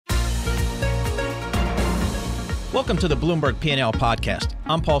Welcome to the Bloomberg P&L podcast.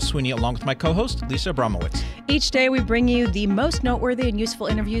 I'm Paul Sweeney along with my co-host, Lisa Abramowitz. Each day we bring you the most noteworthy and useful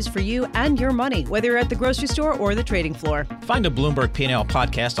interviews for you and your money, whether you're at the grocery store or the trading floor. Find a Bloomberg P&L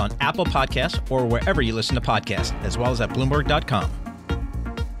podcast on Apple Podcasts or wherever you listen to podcasts, as well as at Bloomberg.com.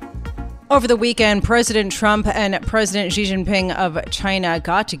 Over the weekend, President Trump and President Xi Jinping of China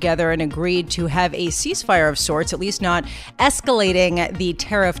got together and agreed to have a ceasefire of sorts, at least not escalating the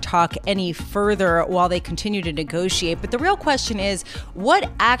tariff talk any further while they continue to negotiate. But the real question is,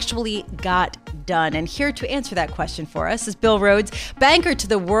 what actually got done? And here to answer that question for us is Bill Rhodes, Banker to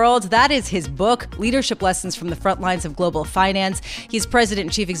the World. That is his book, Leadership Lessons from the Front Lines of Global Finance. He's President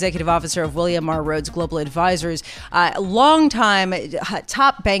and Chief Executive Officer of William R. Rhodes Global Advisors, a longtime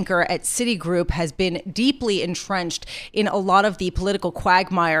top banker at Citigroup, has been deeply entrenched in a lot of the political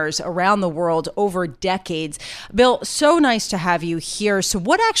quagmires around the world over decades. Bill, so nice to have you here. So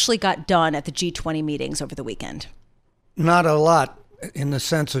what actually got done at the G20 meetings over the weekend? Not a lot in the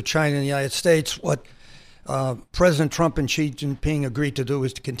sense of China and the United States. What President Trump and Xi Jinping agreed to do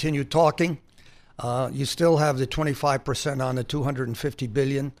is to continue talking. You still have the 25% on the $250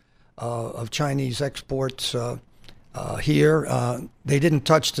 billion of Chinese exports here. They didn't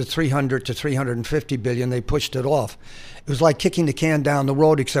touch the 300 to 350 billion. They pushed it off. It was like kicking the can down the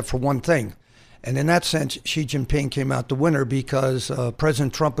road, except for one thing. And in that sense, Xi Jinping came out the winner because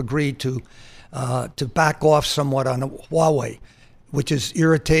President Trump agreed to back off somewhat on Huawei, which has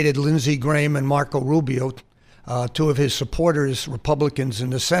irritated Lindsey Graham and Marco Rubio, two of his supporters, Republicans in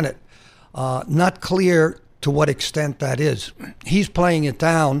the Senate. Not clear to what extent that is. He's playing it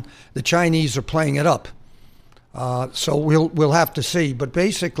down. The Chinese are playing it up. So we'll have to see. But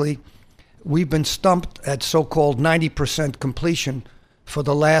basically, we've been stumped at so-called 90% completion for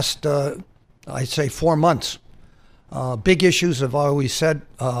the last, I'd say, 4 months. Big issues, I've always said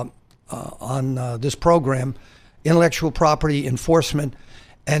on this program: intellectual property enforcement,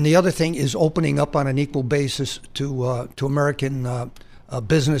 and the other thing is opening up on an equal basis to American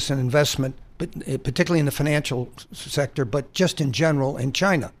business and investment, but particularly in the financial sector, but just in general in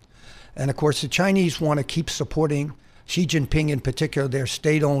China. And of course, the Chinese want to keep supporting Xi Jinping, in particular, their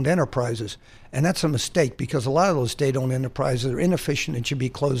state-owned enterprises. And that's a mistake, because a lot of those state-owned enterprises are inefficient and should be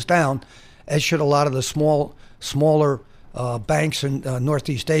closed down, as should a lot of the smaller banks in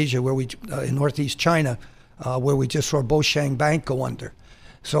Northeast Asia, in Northeast China, where we just saw Bosheng Bank go under.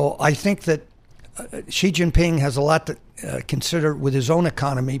 So I think that Xi Jinping has a lot to consider with his own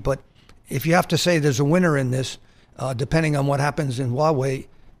economy. But if you have to say there's a winner in this, depending on what happens in Huawei,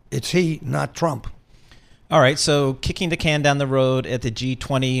 it's he, not Trump. All right, so kicking the can down the road at the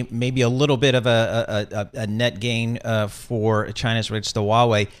G20, maybe a little bit of a net gain for China's relates to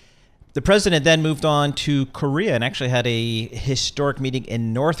Huawei. The president then moved on to Korea and actually had a historic meeting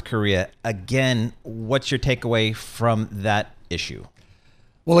in North Korea. Again, what's your takeaway from that issue?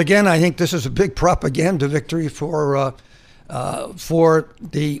 Well, again, I think this is a big propaganda victory for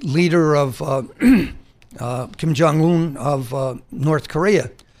the leader of Kim Jong-un of North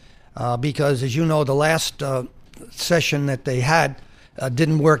Korea. Because, as you know, the last session that they had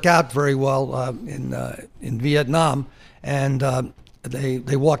didn't work out very well in Vietnam, and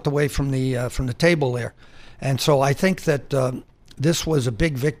they walked away from the table there. And so I think that this was a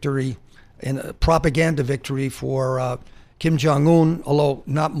big victory, a propaganda victory for Kim Jong-un, although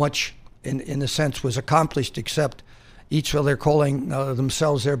not much in a sense was accomplished, except each of they're calling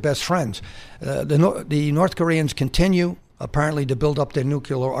themselves their best friends. The North Koreans continue apparently to build up their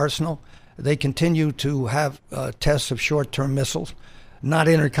nuclear arsenal. They continue to have tests of short-term missiles, not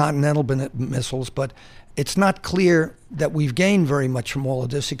intercontinental missiles, but it's not clear that we've gained very much from all of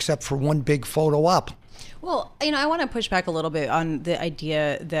this except for one big photo op. Well, I want to push back a little bit on the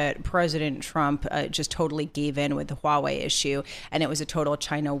idea that President Trump just totally gave in with the Huawei issue and it was a total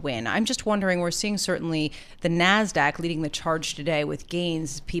China win. I'm just wondering, we're seeing certainly the NASDAQ leading the charge today with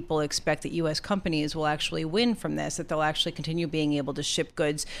gains. People expect that U.S. companies will actually win from this, that they'll actually continue being able to ship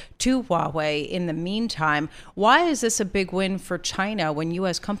goods to Huawei in the meantime. Why is this a big win for China when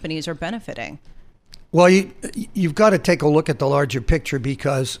U.S. companies are benefiting? Well, you've got to take a look at the larger picture,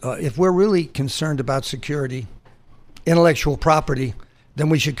 because if we're really concerned about security, intellectual property, then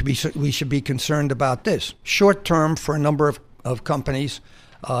we should be concerned about this. Short term, for a number of companies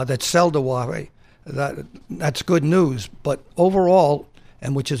that sell to Huawei, that's good news. But overall,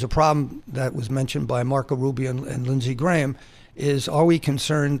 and which is a problem that was mentioned by Marco Rubio and Lindsey Graham, is are we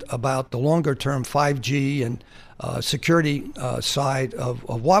concerned about the longer term 5G and security side of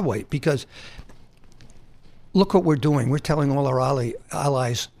Huawei? Because look what we're doing. We're telling all our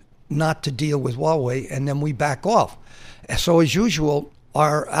allies not to deal with Huawei, and then we back off. So as usual,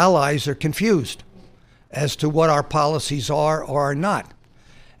 our allies are confused. as to what our policies are or are not.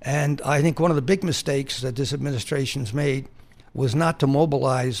 And I think one of the big mistakes that this administration's made was not to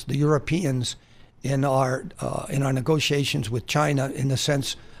mobilize the Europeans in our negotiations with China in the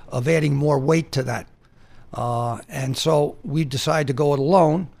sense of adding more weight to that. And so we decided to go it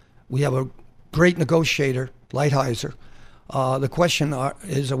alone. We have a great negotiator, Lighthizer. The question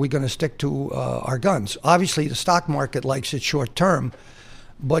is, are we going to stick to our guns? Obviously, the stock market likes it short term,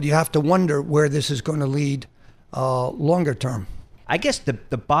 but you have to wonder where this is going to lead longer term. I guess the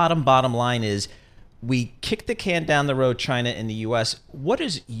bottom line is we kick the can down the road, China and the U.S. What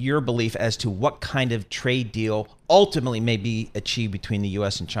is your belief as to what kind of trade deal ultimately may be achieved between the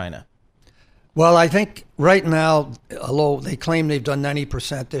U.S. and China? Well, I think right now, although they claim they've done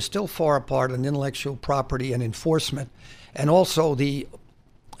 90%, they're still far apart on intellectual property and enforcement, and also the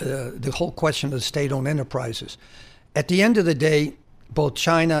whole question of state-owned enterprises. At the end of the day, both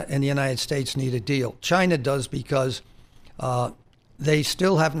China and the United States need a deal. China does because they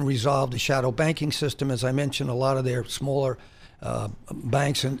still haven't resolved the shadow banking system. As I mentioned, a lot of their smaller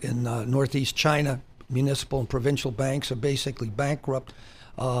banks in northeast China, municipal and provincial banks, are basically bankrupt.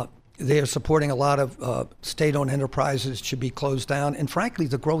 They're supporting a lot of state-owned enterprises that should be closed down. And frankly,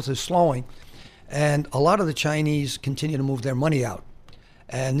 the growth is slowing. And a lot of the Chinese continue to move their money out.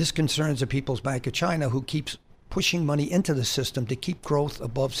 And this concerns the People's Bank of China, who keeps pushing money into the system to keep growth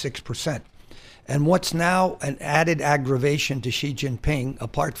above 6%. And what's now an added aggravation to Xi Jinping,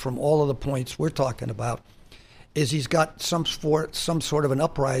 apart from all of the points we're talking about, is he's got some sort of an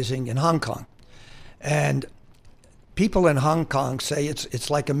uprising in Hong Kong. And people in Hong Kong say it's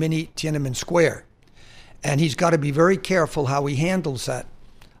like a mini Tiananmen Square. And he's got to be very careful how he handles that,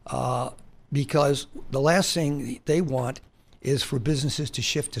 because the last thing they want is for businesses to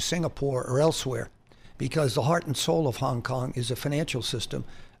shift to Singapore or elsewhere, because the heart and soul of Hong Kong is a financial system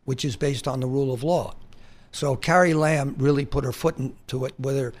which is based on the rule of law. So Carrie Lam really put her foot into it,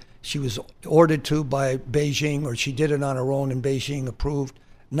 whether she was ordered to by Beijing or she did it on her own and Beijing approved,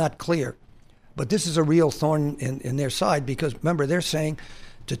 not clear. But this is a real thorn in their side, because remember, they're saying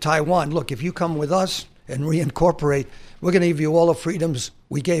to Taiwan, look, if you come with us and reincorporate, we're going to give you all the freedoms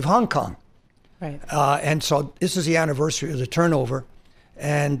we gave Hong Kong. Right. And so this is the anniversary of the turnover.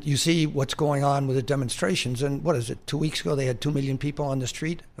 And you see what's going on with the demonstrations. And what is it, 2 weeks ago, they had 2 million people on the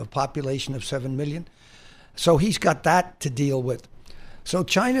street, a population of 7 million. So he's got that to deal with. So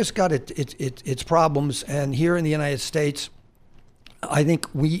China's got its problems. And here in the United States, I think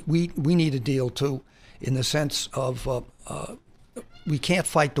we need a deal too, in the sense of we can't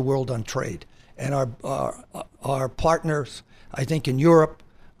fight the world on trade. And our partners, I think in Europe,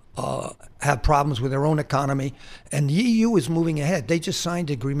 have problems with their own economy, and the EU is moving ahead. They just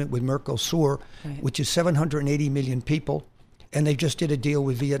signed an agreement with Mercosur, right, which is 780 million people, and they just did a deal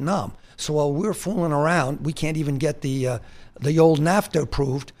with Vietnam. So while we're fooling around, we can't even get the old NAFTA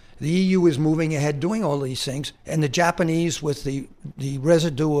approved. The EU is moving ahead doing all these things, and the Japanese, with the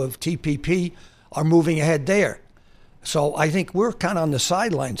residue of TPP, are moving ahead there. So I think we're kind of on the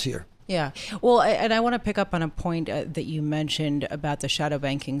sidelines here. Yeah. Well, and I want to pick up on a point that you mentioned about the shadow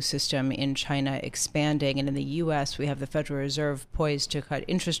banking system in China expanding. And in the U.S., we have the Federal Reserve poised to cut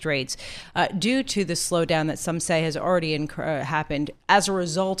interest rates due to the slowdown that some say has already happened as a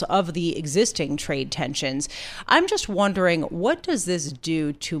result of the existing trade tensions. I'm just wondering, what does this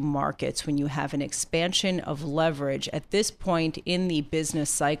do to markets when you have an expansion of leverage at this point in the business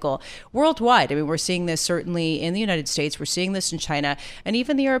cycle worldwide? I mean, we're seeing this certainly in the United States. We're seeing this in China and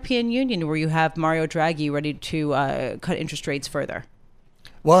even the European Union, where you have Mario Draghi ready to cut interest rates further.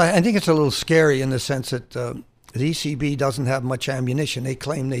 Well, I think it's a little scary in the sense that the ECB doesn't have much ammunition. They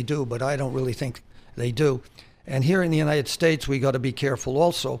claim they do, but I don't really think they do. And here in the United States, we got to be careful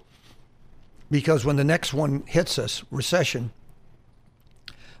also, because when the next one hits us, recession,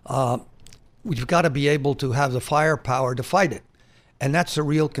 we've got to be able to have the firepower to fight it. And that's a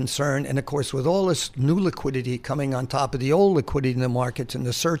real concern. And of course, with all this new liquidity coming on top of the old liquidity in the markets and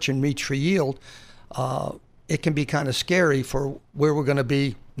the search and reach for yield, it can be kind of scary for where we're going to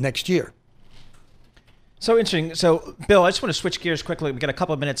be next year. So interesting. So, Bill, I just want to switch gears quickly. We've got a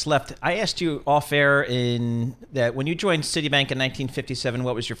couple of minutes left. I asked you off air in that when you joined Citibank in 1957,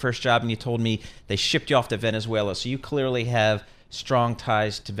 what was your first job? And you told me they shipped you off to Venezuela. So you clearly have strong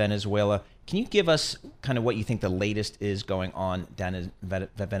ties to Venezuela. Can you give us kind of what you think the latest is going on down in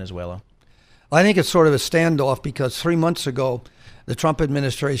Venezuela? I think it's sort of a standoff, because 3 months ago, the Trump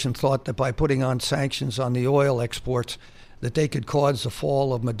administration thought that by putting on sanctions on the oil exports, that they could cause the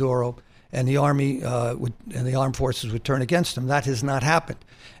fall of Maduro, and the army and the armed forces would turn against him. That has not happened.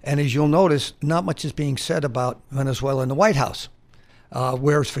 And as you'll notice, not much is being said about Venezuela in the White House,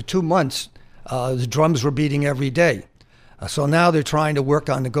 whereas for 2 months, The drums were beating every day. So now they're trying to work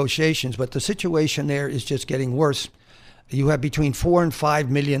on negotiations, but the situation there is just getting worse. You have between 4 and 5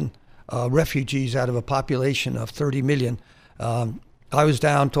 million refugees out of a population of 30 million. I was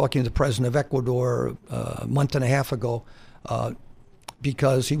down talking to the president of Ecuador a month and a half ago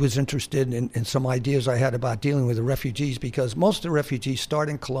because he was interested in some ideas I had about dealing with the refugees, because most of the refugees start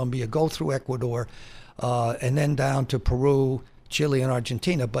in Colombia, go through Ecuador, and then down to Peru, Chile, and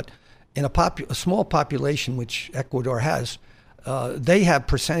Argentina. But in a small population, which Ecuador has, they have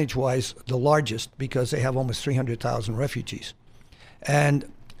percentage-wise the largest, because they have almost 300,000 refugees. And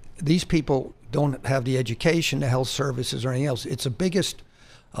these people don't have the education, the health services, or anything else. It's the biggest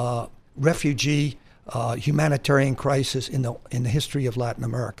refugee humanitarian crisis in the history of Latin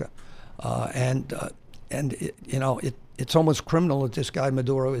America. It's almost criminal that this guy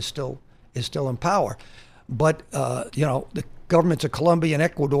Maduro is still in power. But the governments of Colombia and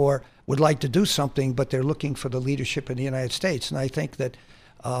Ecuador would like to do something, but they're looking for the leadership in the United States. And I think that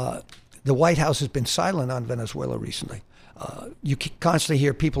the White House has been silent on Venezuela recently. You constantly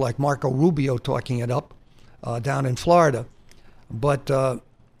hear people like Marco Rubio talking it up down in Florida. But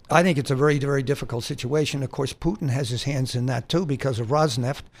I think it's a very, very difficult situation. Of course, Putin has his hands in that too because of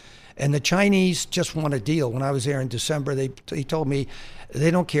Rosneft. And the Chinese just want a deal. When I was there in December, they told me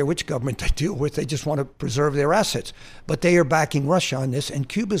they don't care which government they deal with. They just want to preserve their assets. But they are backing Russia on this. And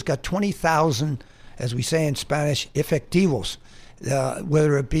Cuba's got 20,000, as we say in Spanish, efectivos,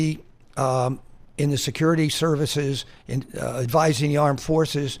 whether it be in the security services, in advising the armed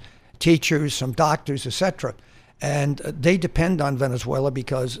forces, teachers, some doctors, etc. And they depend on Venezuela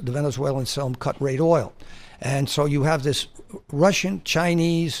because the Venezuelans sell them cut-rate oil. And so you have this Russian,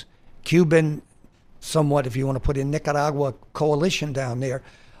 Chinese, Cuban, somewhat, if you want to put in Nicaragua, coalition down there,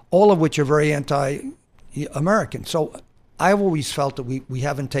 all of which are very anti-American. So I've always felt that we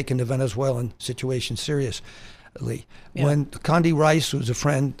haven't taken the Venezuelan situation seriously. Yeah. When Condi Rice, who's a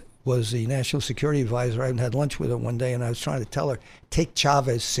friend, was the national security advisor, I had lunch with her one day, and I was trying to tell her, take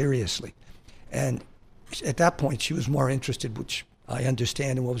Chavez seriously. And at that point, she was more interested, which I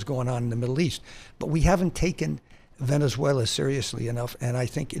understand, in what was going on in the Middle East. But we haven't taken Venezuela seriously enough, and I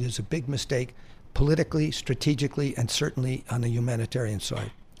think it is a big mistake politically, strategically, and certainly on the humanitarian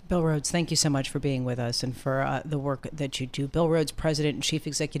side. Bill Rhodes, thank you so much for being with us and for the work that you do. Bill Rhodes, President and Chief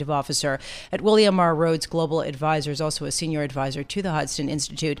Executive Officer at William R. Rhodes Global Advisors, also a senior advisor to the Hudson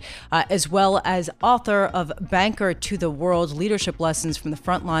Institute, as well as author of Banker to the World, Leadership Lessons from the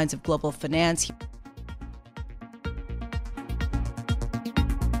Front Lines of Global Finance.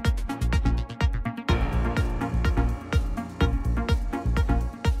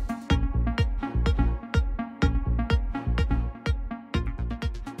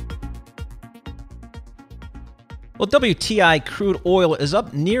 Well, WTI crude oil is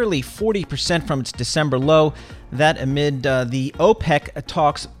up nearly 40% from its December low. That amid the OPEC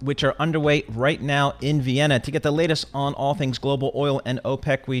talks, which are underway right now in Vienna. To get the latest on all things global oil and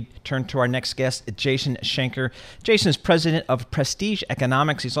OPEC, we turn to our next guest, Jason Schenker. Jason is president of Prestige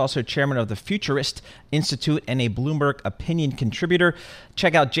Economics. He's also chairman of the Futurist Institute and a Bloomberg opinion contributor.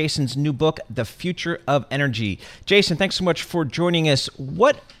 Check out Jason's new book, The Future of Energy. Jason, thanks so much for joining us.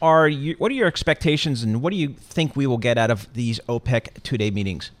 What are your expectations, and what do you think we will get out of these OPEC two-day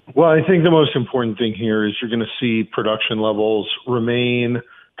meetings? Well, I think the most important thing here is you're going to see production levels remain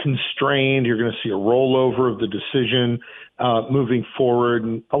constrained. You're going to see a rollover of the decision moving forward.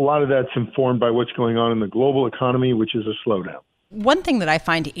 And a lot of that's informed by what's going on in the global economy, which is a slowdown. One thing that I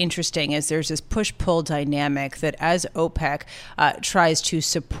find interesting is there's this push-pull dynamic that as OPEC tries to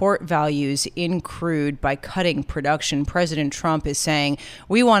support values in crude by cutting production, President Trump is saying,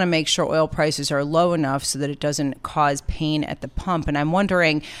 we want to make sure oil prices are low enough so that it doesn't cause pain at the pump. And I'm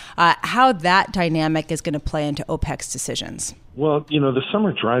wondering how that dynamic is going to play into OPEC's decisions. Well, the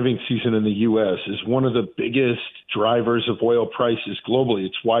summer driving season in the U.S. is one of the biggest drivers of oil prices globally.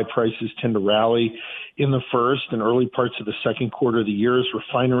 It's why prices tend to rally in the first and early parts of the second quarter of the year as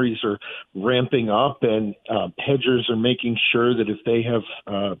refineries are ramping up and hedgers are making sure that if they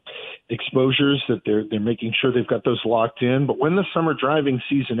have exposures that they're making sure they've got those locked in. But when the summer driving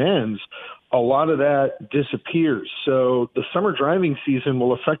season ends, a lot of that disappears. So the summer driving season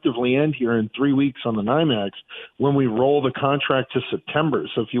will effectively end here in 3 weeks on the NYMEX when we roll the contract to September.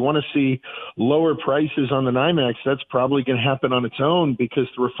 So if you want to see lower prices on the NYMEX, that's probably going to happen on its own because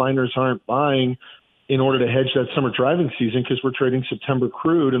the refiners aren't buying in order to hedge that summer driving season because we're trading September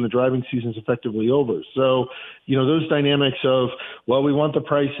crude and the driving season's effectively over. So, those dynamics of, well, we want the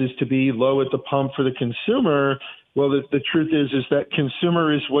prices to be low at the pump for the consumer, Well, the truth is that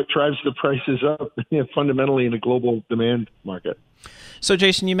consumer is what drives the prices up fundamentally in a global demand market. So,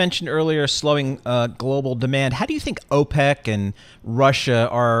 Jason, you mentioned earlier slowing global demand. How do you think OPEC and Russia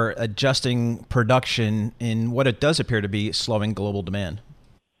are adjusting production in what it does appear to be slowing global demand?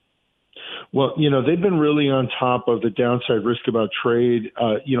 Well, they've been really on top of the downside risk about trade.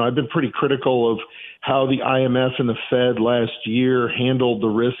 I've been pretty critical of how the IMF and the Fed last year handled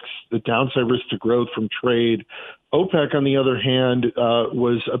the downside risk to growth from trade. OPEC, on the other hand,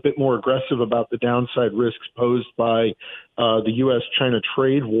 was a bit more aggressive about the downside risks posed by the U.S.-China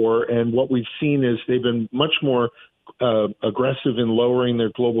trade war. And what we've seen is they've been much more aggressive in lowering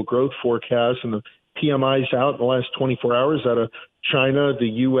their global growth forecasts. And the PMIs out in the last 24 hours out of China, the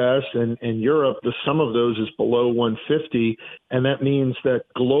U.S., and Europe, the sum of those is below 150. And that means that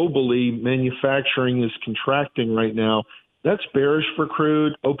globally, manufacturing is contracting right now. That's bearish for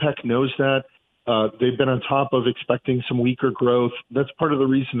crude. OPEC knows that. They've been on top of expecting some weaker growth. That's part of the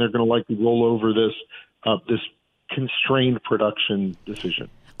reason they're going to likely roll over this constrained production decision.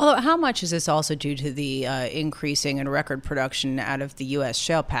 Although, how much is this also due to the increasing and record production out of the U.S.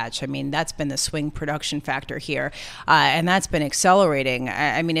 shale patch? I mean, that's been the swing production factor here, and that's been accelerating.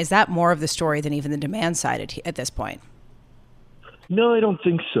 I mean, is that more of the story than even the demand side at this point? No, I don't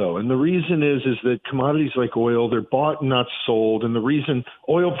think so. And the reason is that commodities like oil, they're bought and not sold. And the reason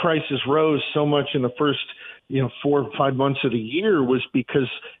oil prices rose so much in the first 4 or 5 months of the year was because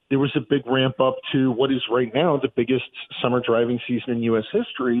there was a big ramp up to what is right now the biggest summer driving season in U.S.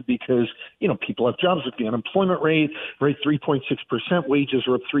 history because, people have jobs. With the unemployment rate, right, 3.6%, wages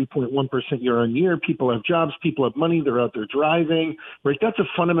are up 3.1% year on year. People have jobs, people have money, they're out there driving, right? That's a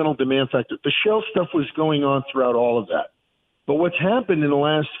fundamental demand factor. The shale stuff was going on throughout all of that. But what's happened in the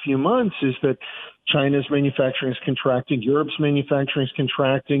last few months is that China's manufacturing is contracting, Europe's manufacturing is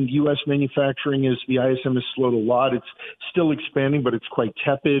contracting, U.S. manufacturing the ISM has slowed a lot. It's still expanding, but it's quite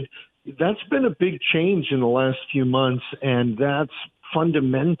tepid. That's been a big change in the last few months, and that's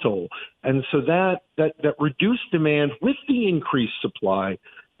fundamental. And so that reduced demand with the increased supply,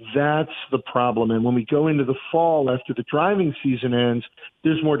 that's the problem. And when we go into the fall after the driving season ends,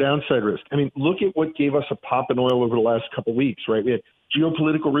 there's more downside risk. I mean, look at what gave us a pop in oil over the last couple of weeks, right? We had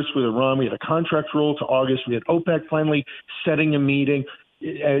geopolitical risk with Iran. We had a contract roll to August. We had OPEC finally setting a meeting,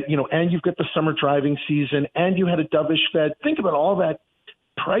 and you've got the summer driving season, and you had a dovish Fed. Think about all that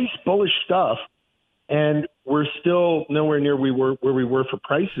price bullish stuff. And we're still nowhere near where we were for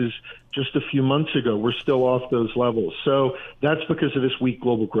prices just a few months ago. We're still off those levels. So that's because of this weak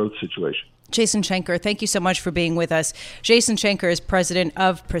global growth situation. Jason Schenker, thank you so much for being with us. Jason Schenker is president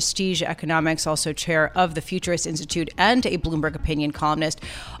of Prestige Economics, also chair of the Futurist Institute and a Bloomberg opinion columnist,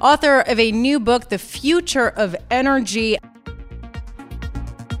 author of a new book, The Future of Energy.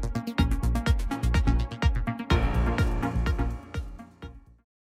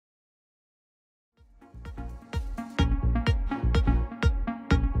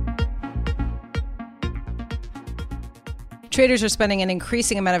 Traders are spending an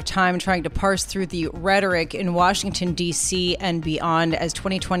increasing amount of time trying to parse through the rhetoric in Washington, D.C. and beyond as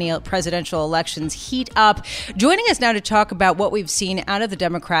 2020 presidential elections heat up. Joining us now to talk about what we've seen out of the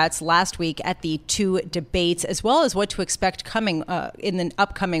Democrats last week at the two debates, as well as what to expect coming in the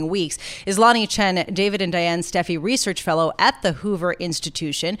upcoming weeks, is Lonnie Chen, David and Diane Steffi Research Fellow at the Hoover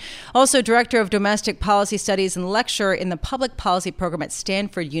Institution, also Director of Domestic Policy Studies and lecturer in the Public Policy Program at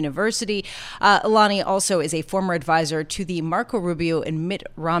Stanford University. Lonnie also is a former advisor to the Marco Rubio and Mitt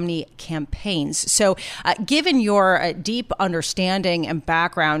Romney campaigns. So given your deep understanding and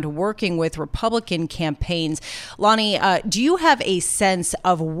background working with Republican campaigns, Lonnie, do you have a sense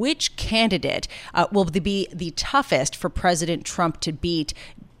of which candidate will be the toughest for President Trump to beat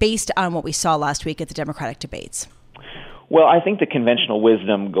based on what we saw last week at the Democratic debates? Well, I think the conventional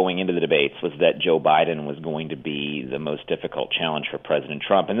wisdom going into the debates was that Joe Biden was going to be the most difficult challenge for President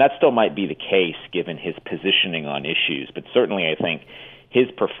Trump, and that still might be the case given his positioning on issues. But certainly I think his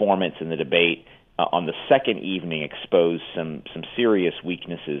performance in the debate on the second evening exposed some serious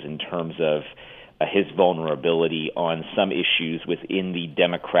weaknesses in terms of his vulnerability on some issues within the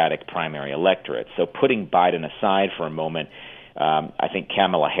Democratic primary electorate. So putting Biden aside for a moment, I think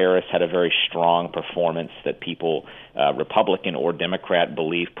Kamala Harris had a very strong performance that people, Republican or Democrat,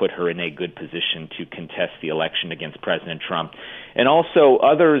 believe put her in a good position to contest the election against President Trump. And also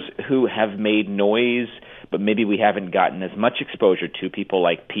others who have made noise, but maybe we haven't gotten as much exposure to, people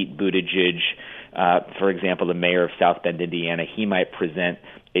like Pete Buttigieg, For example, the mayor of South Bend, Indiana, he might present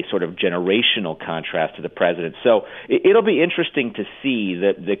a sort of generational contrast to the president. So it'll be interesting to see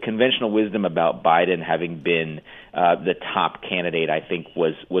that the conventional wisdom about Biden having been the top candidate, I think,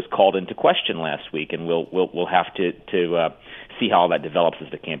 was called into question last week, and we'll have to see how all that develops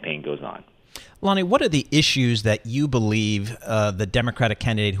as the campaign goes on. Lonnie, what are the issues that you believe the Democratic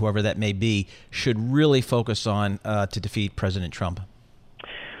candidate, whoever that may be, should really focus on to defeat President Trump?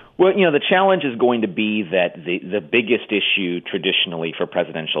 Well, the challenge is going to be that the biggest issue traditionally for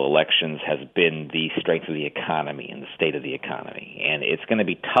presidential elections has been the strength of the economy and the state of the economy. And it's going to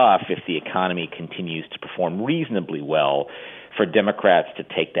be tough if the economy continues to perform reasonably well for Democrats to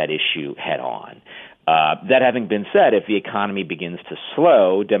take that issue head on. That having been said, if the economy begins to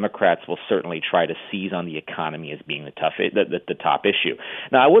slow, Democrats will certainly try to seize on the economy as being the top issue.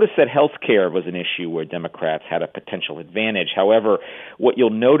 Now, I would have said health care was an issue where Democrats had a potential advantage. However, what you'll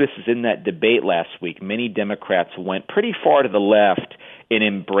notice is in that debate last week, many Democrats went pretty far to the left in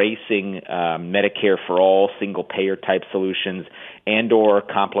embracing Medicare for all, single-payer type solutions, and or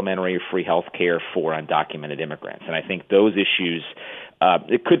complementary free health care for undocumented immigrants. And I think those issues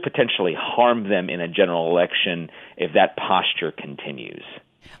it could potentially harm them in a general election if that posture continues.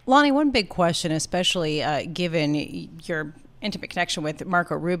 Lonnie, one big question, especially given your intimate connection with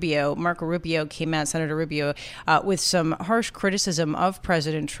Marco Rubio. Marco Rubio came out, Senator Rubio, with some harsh criticism of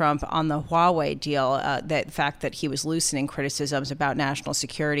President Trump on the Huawei deal, that fact that he was loosening criticisms about national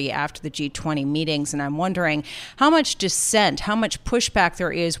security after the G20 meetings. And I'm wondering how much dissent, how much pushback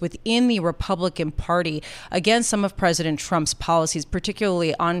there is within the Republican Party against some of President Trump's policies,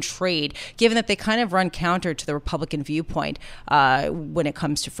 particularly on trade, given that they kind of run counter to the Republican viewpoint when it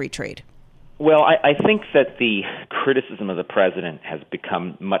comes to free trade. Well, I think that the criticism of the president has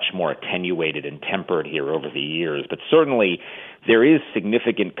become much more attenuated and tempered here over the years, but certainly there is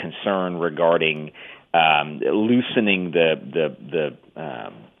significant concern regarding loosening the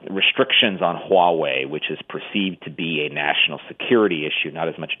restrictions on Huawei, which is perceived to be a national security issue, not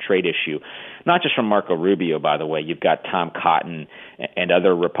as much a trade issue. Not just from Marco Rubio, by the way. You've got Tom Cotton and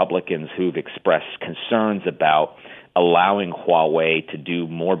other Republicans who've expressed concerns about allowing Huawei to do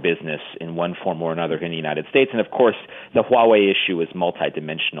more business in one form or another in the United States. And of course, the Huawei issue is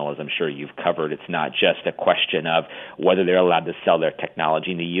multidimensional, as I'm sure you've covered. It's not just a question of whether they're allowed to sell their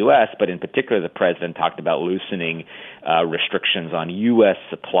technology in the U.S., but in particular, the president talked about loosening restrictions on U.S.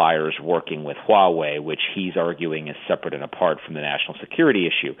 suppliers working with Huawei, which he's arguing is separate and apart from the national security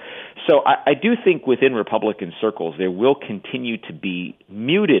issue. So I do think within Republican circles, there will continue to be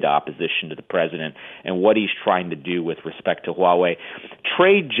muted opposition to the president and what he's trying to do with respect to Huawei.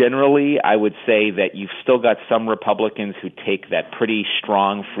 Trade generally, I would say that you've still got some Republicans who take that pretty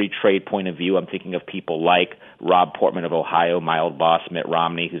strong free trade point of view. I'm thinking of people like Rob Portman of Ohio, my old boss Mitt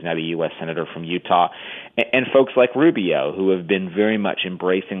Romney, who's now the U.S. Senator from Utah, and folks like Rubio, who have been very much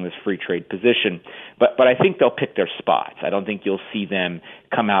embracing this free trade position. But I think they'll pick their spots. I don't think you'll see them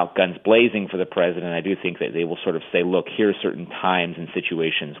come out guns blazing for the president. I do think that they will sort of say, look, here are certain times and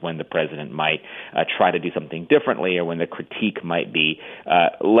situations when the president might try to do something differently, or when the critique might be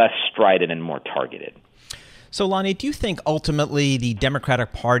less strident and more targeted. So, Lonnie, do you think ultimately the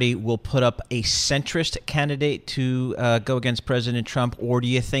Democratic Party will put up a centrist candidate to go against President Trump, or do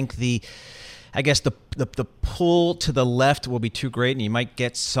you think the pull to the left will be too great, and you might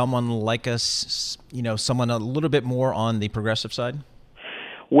get someone like us, someone a little bit more on the progressive side?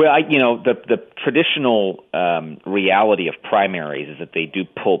 Well, the traditional reality of primaries is that they do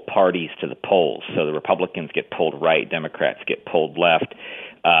pull parties to the polls. So the Republicans get pulled right, Democrats get pulled left.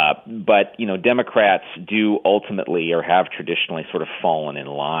 But Democrats do ultimately, or have traditionally, sort of fallen in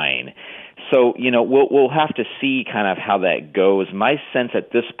line. So, we'll have to see kind of how that goes. My sense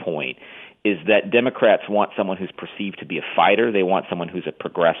at this point is that Democrats want someone who's perceived to be a fighter. They want someone who's a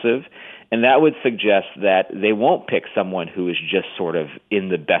progressive. And that would suggest that they won't pick someone who is just sort of in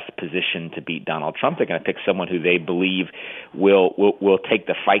the best position to beat Donald Trump. They're going to pick someone who they believe will take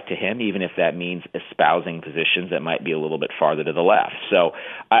the fight to him, even if that means espousing positions that might be a little bit farther to the left. So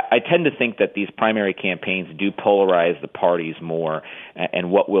I tend to think that these primary campaigns do polarize the parties more,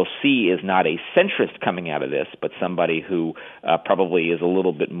 and what we'll see is not a centrist coming out of this, but somebody who probably is a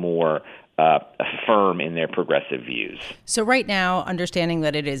little bit more firm in their progressive views. So right now, understanding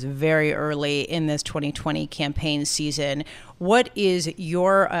that it is very early in this 2020 campaign season, what is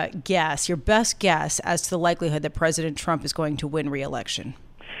your guess, your best guess, as to the likelihood that President Trump is going to win re-election?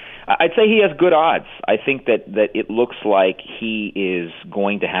 I'd say he has good odds. I think that it looks like he is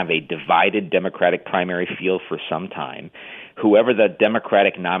going to have a divided Democratic primary field for some time. whoever the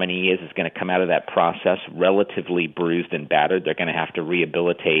Democratic nominee is going to come out of that process relatively bruised and battered. They're going to have to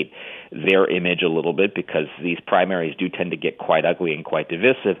rehabilitate their image a little bit because these primaries do tend to get quite ugly and quite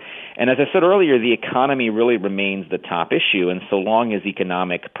divisive. And as I said earlier, the economy really remains the top issue. And so long as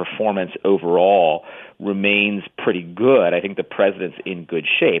economic performance overall remains pretty good, I think the president's in good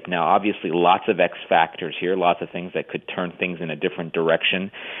shape. Now, obviously, lots of X factors here, lots of things that could turn things in a different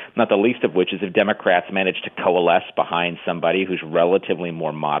direction, not the least of which is if Democrats manage to coalesce behind somebody who's relatively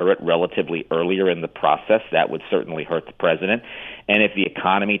more moderate, relatively earlier in the process, that would certainly hurt the president. And if the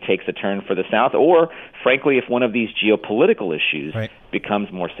economy takes a turn for the south, or, frankly, if one of these geopolitical issues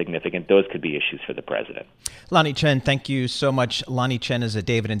becomes more significant, those could be issues for the president. Lonnie Chen, thank you so much. Lonnie Chen is a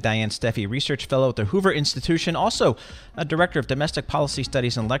David and Diane Steffi Research Fellow at the Hoover Institution, also a Director of Domestic Policy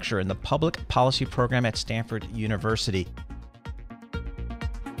Studies and lecturer in the Public Policy Program at Stanford University.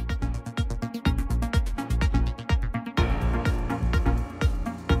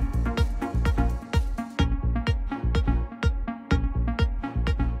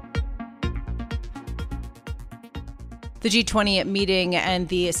 The G20 meeting and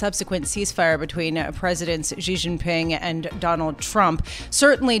the subsequent ceasefire between Presidents Xi Jinping and Donald Trump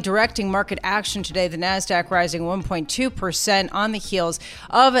certainly directing market action today. The Nasdaq rising 1.2% on the heels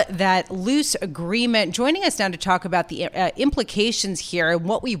of that loose agreement. Joining us now to talk about the implications here and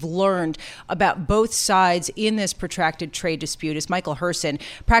what we've learned about both sides in this protracted trade dispute is Michael Herson,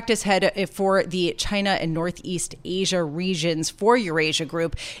 practice head for the China and Northeast Asia regions for Eurasia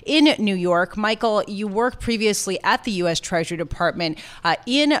Group in New York. Michael, you worked previously at the U.S. Treasury Department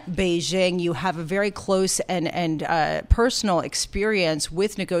in Beijing. You have a very close and personal experience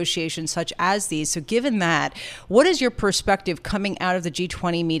with negotiations such as these. So given that, what is your perspective coming out of the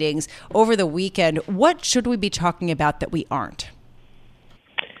G20 meetings over the weekend? What should we be talking about that we aren't?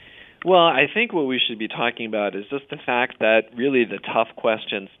 Well, I think what we should be talking about is just the fact that really the tough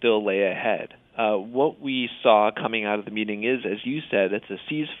questions still lay ahead. What we saw coming out of the meeting is, as you said, it's a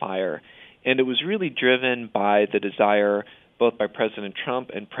ceasefire. And it was really driven by the desire, both by President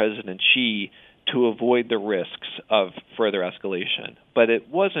Trump and President Xi, to avoid the risks of further escalation. But it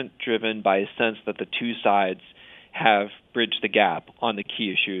wasn't driven by a sense that the two sides have bridged the gap on the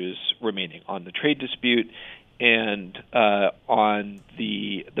key issues remaining, on the trade dispute and on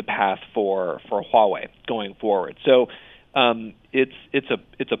the path for Huawei going forward. So it's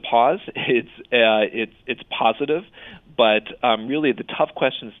a pause. It's positive. But really, the tough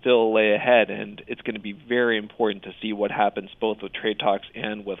questions still lay ahead, and it's going to be very important to see what happens both with trade talks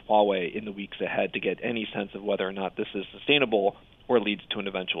and with Huawei in the weeks ahead to get any sense of whether or not this is sustainable or leads to an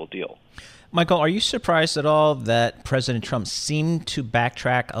eventual deal. Michael, are you surprised at all that President Trump seemed to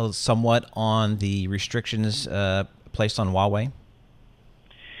backtrack somewhat on the restrictions placed on Huawei?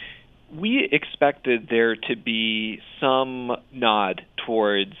 We expected there to be some nod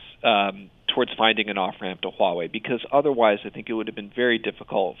towards finding an off-ramp to Huawei, because otherwise I think it would have been very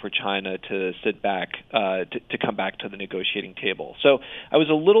difficult for China to sit back, to come back to the negotiating table. So I was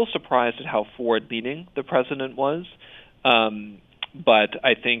a little surprised at how forward-leaning the president was, but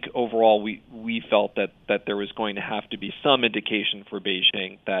I think overall we felt that there was going to have to be some indication for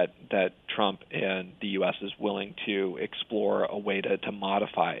Beijing that Trump and the U.S. is willing to explore a way to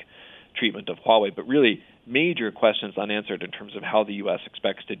modify treatment of Huawei, but really major questions unanswered in terms of how the U.S.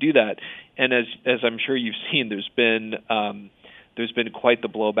 expects to do that. And as I'm sure you've seen, there's been quite the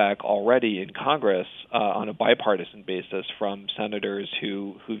blowback already in Congress on a bipartisan basis from senators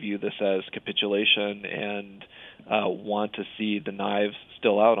who view this as capitulation and want to see the knives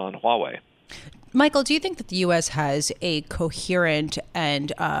still out on Huawei. Michael, do you think that the U.S. has a coherent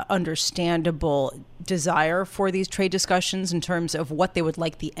and understandable desire for these trade discussions in terms of what they would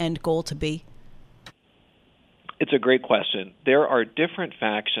like the end goal to be? It's a great question. There are different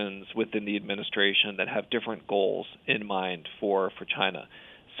factions within the administration that have different goals in mind for China.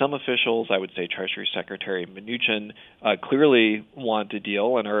 Some officials, I would say Treasury Secretary Mnuchin, clearly want a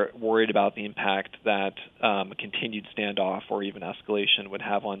deal and are worried about the impact that a continued standoff or even escalation would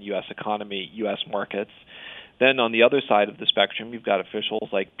have on U.S. economy, U.S. markets. Then on the other side of the spectrum, you've got officials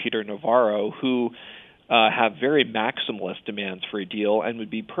like Peter Navarro who have very maximalist demands for a deal and would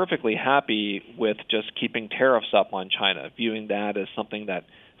be perfectly happy with just keeping tariffs up on China, viewing that as something that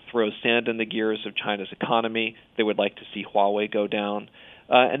throws sand in the gears of China's economy. They would like to see Huawei go down.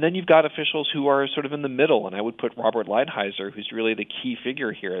 And then you've got officials who are sort of in the middle, and I would put Robert Lighthizer, who's really the key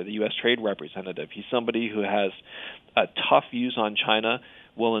figure here, the U.S. Trade Representative. He's somebody who has tough views on China,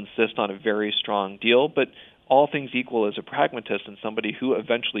 will insist on a very strong deal, but all things equal is a pragmatist and somebody who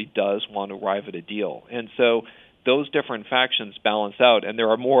eventually does want to arrive at a deal. And so those different factions balance out, and there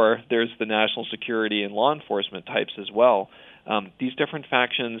are more. There's the national security and law enforcement types as well. These different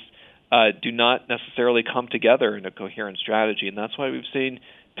factions do not necessarily come together in a coherent strategy, and that's why we've seen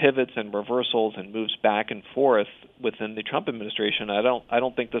pivots and reversals and moves back and forth within the Trump administration. I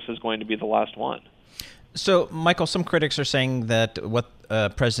don't think this is going to be the last one. So, Michael, some critics are saying that what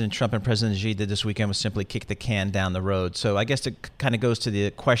President Trump and President Xi did this weekend was simply kick the can down the road. So I guess it kind of goes to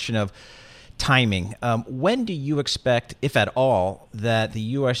the question of timing. When do you expect, if at all, that the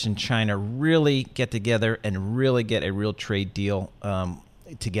U.S. and China really get together and really get a real trade deal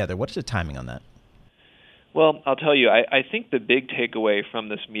together? What is the timing on that? Well, I'll tell you, I think the big takeaway from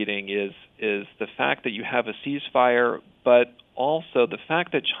this meeting is the fact that you have a ceasefire, but also the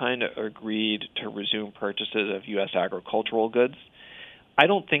fact that China agreed to resume purchases of U.S. agricultural goods. I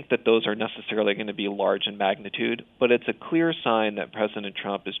don't think that those are necessarily going to be large in magnitude, but it's a clear sign that President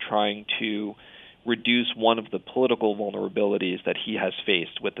Trump is trying to reduce one of the political vulnerabilities that he has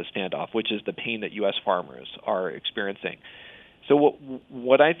faced with the standoff, which is the pain that U.S. farmers are experiencing. So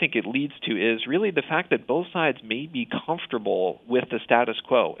what I think it leads to is really the fact that both sides may be comfortable with the status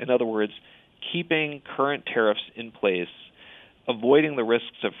quo. In other words, keeping current tariffs in place, avoiding the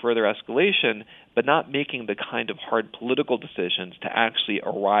risks of further escalation, but not making the kind of hard political decisions to actually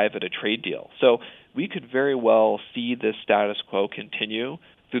arrive at a trade deal. So we could very well see this status quo continue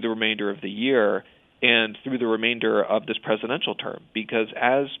through the remainder of the year and through the remainder of this presidential term, because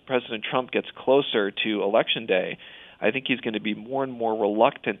as President Trump gets closer to Election Day, I think he's going to be more and more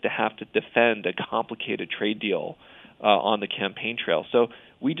reluctant to have to defend a complicated trade deal on the campaign trail. So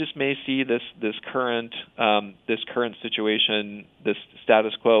we just may see this current situation, this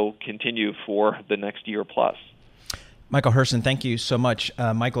status quo, continue for the next year plus. Michael Herson, thank you so much.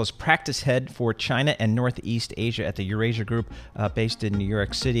 Michael is practice head for China and Northeast Asia at the Eurasia Group, based in New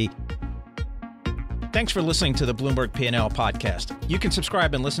York City. Thanks for listening to the Bloomberg P&L podcast. You can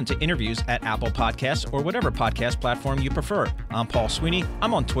subscribe and listen to interviews at Apple Podcasts or whatever podcast platform you prefer. I'm Paul Sweeney.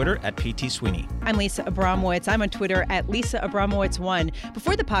 I'm on Twitter at PT Sweeney. I'm Lisa Abramowitz. I'm on Twitter at Lisa Abramowitz1.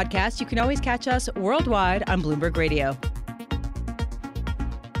 Before the podcast, you can always catch us worldwide on Bloomberg Radio.